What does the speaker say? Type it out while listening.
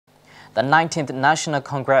The 19th National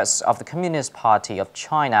Congress of the Communist Party of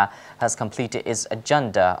China has completed its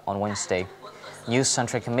agenda on Wednesday. New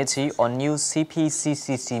Central Committee or new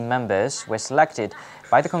CPCCC members were selected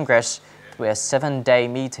by the Congress through a 7-day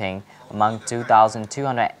meeting among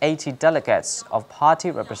 2,280 delegates of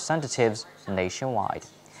party representatives nationwide.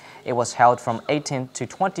 It was held from 18th to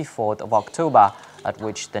 24th of October, at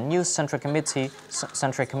which the new Central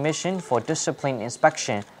Commission for Discipline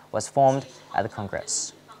Inspection was formed at the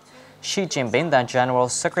Congress. Xi Jinping, the General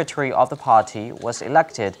Secretary of the party, was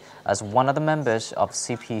elected as one of the members of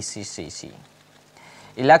CPCCC.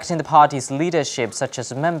 Electing the party's leadership, such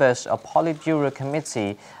as members of Politburo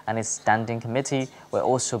Committee and its Standing Committee, will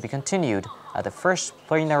also be continued at the first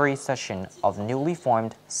plenary session of newly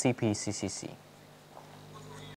formed CPCCC.